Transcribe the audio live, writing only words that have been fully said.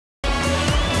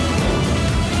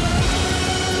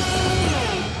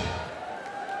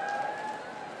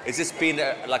Has this been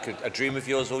like a dream of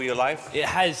yours all your life? It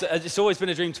has. It's always been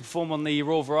a dream to perform on the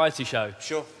Royal Variety Show.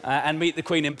 Sure. And meet the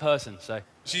Queen in person, so...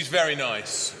 She's very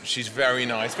nice. She's very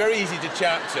nice. Very easy to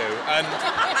chat to. And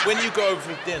when you go over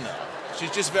for dinner,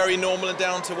 she's just very normal and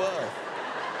down to earth.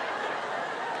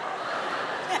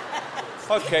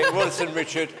 OK, well, listen,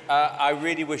 Richard, I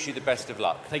really wish you the best of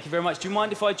luck. Thank you very much. Do you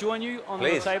mind if I join you on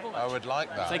the table? I would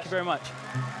like that. Thank you very much.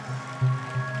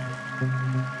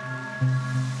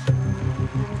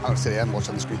 I'm going to sit here and watch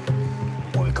on the screen.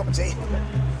 Want a cup of tea?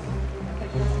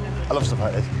 I love stuff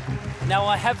like this. Now,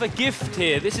 I have a gift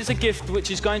here. This is a gift which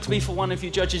is going to be for one of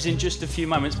you judges in just a few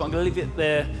moments, but I'm going to leave it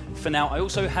there for now. I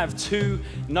also have 2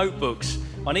 notebooks.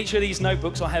 On each of these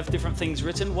notebooks, I have different things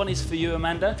written. One is for you,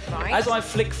 Amanda. Right. As I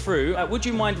flick through, would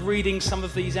you mind reading some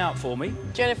of these out for me?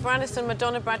 Jennifer Aniston,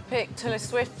 Madonna, Brad Pitt, Taylor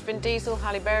Swift, Vin Diesel,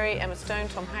 Halle Berry, Emma Stone,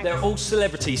 Tom Hanks. They're all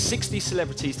celebrities, 60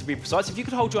 celebrities to be precise. If you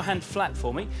could hold your hand flat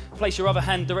for me, place your other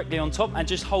hand directly on top and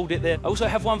just hold it there. I also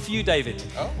have one for you, David.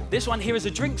 Oh. This one here is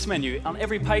a drinks menu. On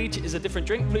every page is a different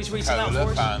drink. Please read some out Cola,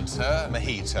 for us. Fanta,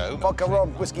 mojito. Vodka,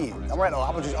 rum, whiskey. I'm right now.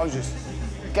 Apple juice.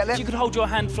 Get it? You could hold your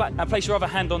hand flat and place your other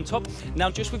hand on top.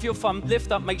 Now, just with your thumb,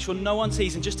 lift up, make sure no one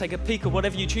sees, and just take a peek of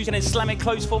whatever you choose, and then slam it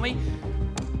closed for me.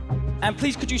 And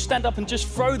please, could you stand up and just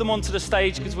throw them onto the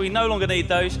stage, because we no longer need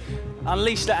those.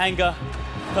 Unleash the anger.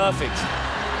 Perfect.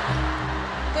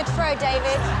 Good throw,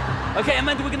 David. OK,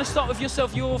 Amanda, we're going to start with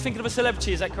yourself. You're thinking of a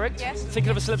celebrity, is that correct? Yes.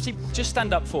 Thinking of a celebrity? Just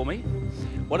stand up for me.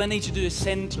 What I need you to do is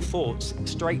send your thoughts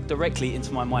straight directly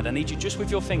into my mind. I need you just with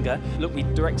your finger, look me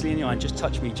directly in the eye and just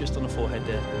touch me just on the forehead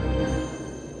there.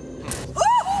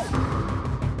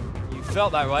 You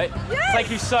felt that, right? Yes. Thank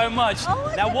you so much.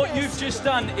 Oh, now, what you've just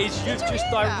done is you've just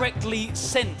directly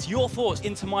sent your thoughts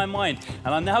into my mind.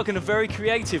 And I'm now going to very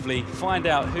creatively find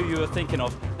out who you are thinking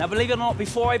of. Now, believe it or not,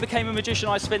 before I became a magician,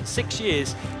 I spent 6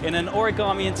 years in an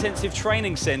origami intensive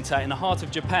training center in the heart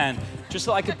of Japan, just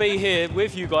so I could be here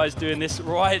with you guys doing this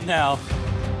right now.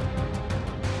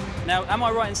 Now, am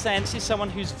I right in saying this is someone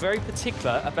who's very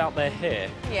particular about their hair?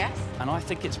 Yes. And I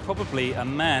think it's probably a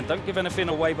man. Don't give anything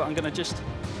away, but I'm going to just...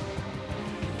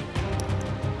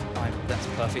 Right, that's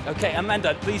perfect. OK,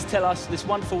 Amanda, please tell us, this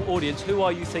wonderful audience, who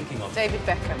are you thinking of? David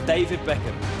Beckham. David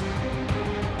Beckham.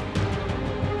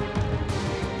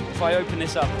 If I open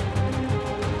this up,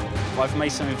 I've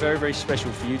made something very, very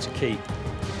special for you to keep.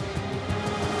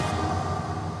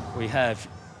 We have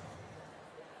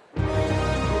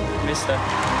Mr.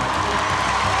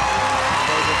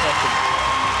 David Beckham.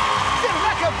 David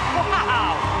Beckham!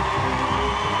 Wow!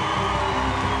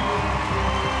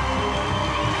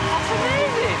 That's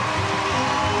amazing.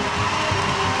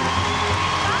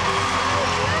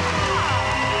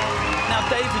 Now,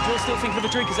 David, you're still thinking of a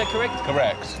drink, is that correct?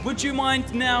 Correct. Would you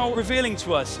mind now revealing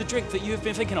to us the drink that you have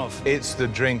been thinking of? It's the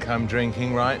drink I'm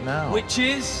drinking right now. Which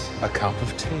is? A cup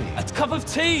of tea. A cup of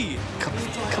tea. Cup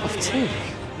of tea.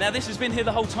 Now, this has been here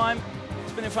the whole time.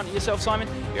 It's been in front of yourself, Simon.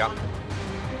 Yeah.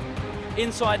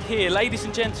 Inside here, ladies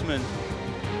and gentlemen,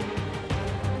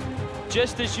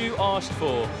 just as you asked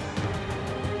for,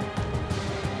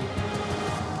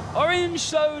 orange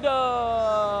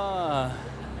soda.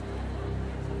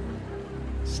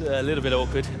 It's a little bit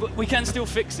awkward, but we can still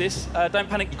fix this. Don't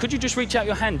panic. Could you just reach out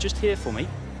your hand just here for me?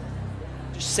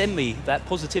 Just send me that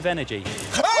positive energy.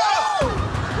 Oh!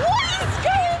 What is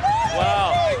going on?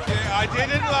 Wow. I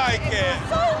didn't like it.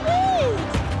 So rude.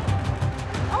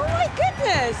 Oh, my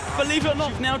goodness. Believe it or not,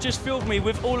 you've now just filled me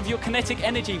with all of your kinetic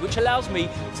energy, which allows me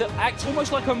to act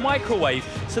almost like a microwave,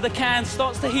 so the can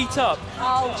starts to heat up.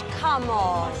 Oh, come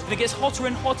on. And it gets hotter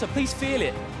and hotter. Please feel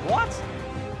it. What?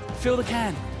 Feel the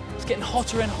can. It's getting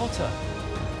hotter and hotter.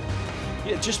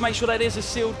 Yeah, just make sure that is a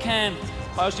sealed can.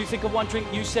 I asked you to think of one drink.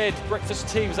 You said breakfast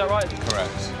tea. Was that right?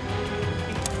 Correct.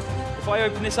 If I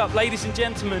open this up, ladies and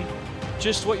gentlemen,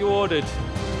 just what you ordered.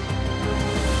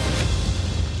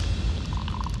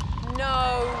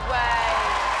 No way.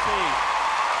 Tea.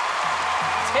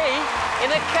 Tea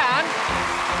in a can.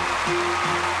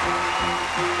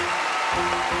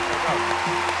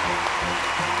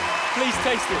 Please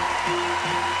taste it.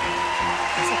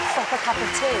 It's a proper cup of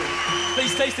tea.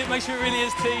 Please taste it. Make sure it really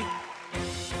is tea.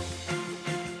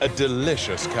 A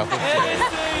delicious cup of It tea. is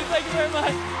tea. Thank you very much.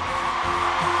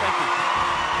 Thank you.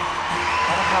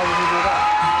 How the hell did you do that?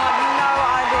 I have no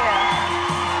idea.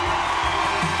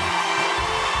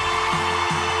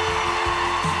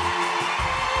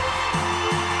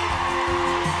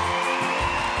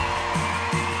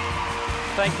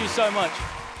 Thank you so much.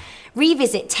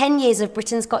 Revisit 10 years of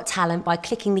Britain's Got Talent by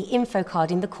clicking the info card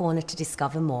in the corner to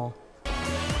discover more.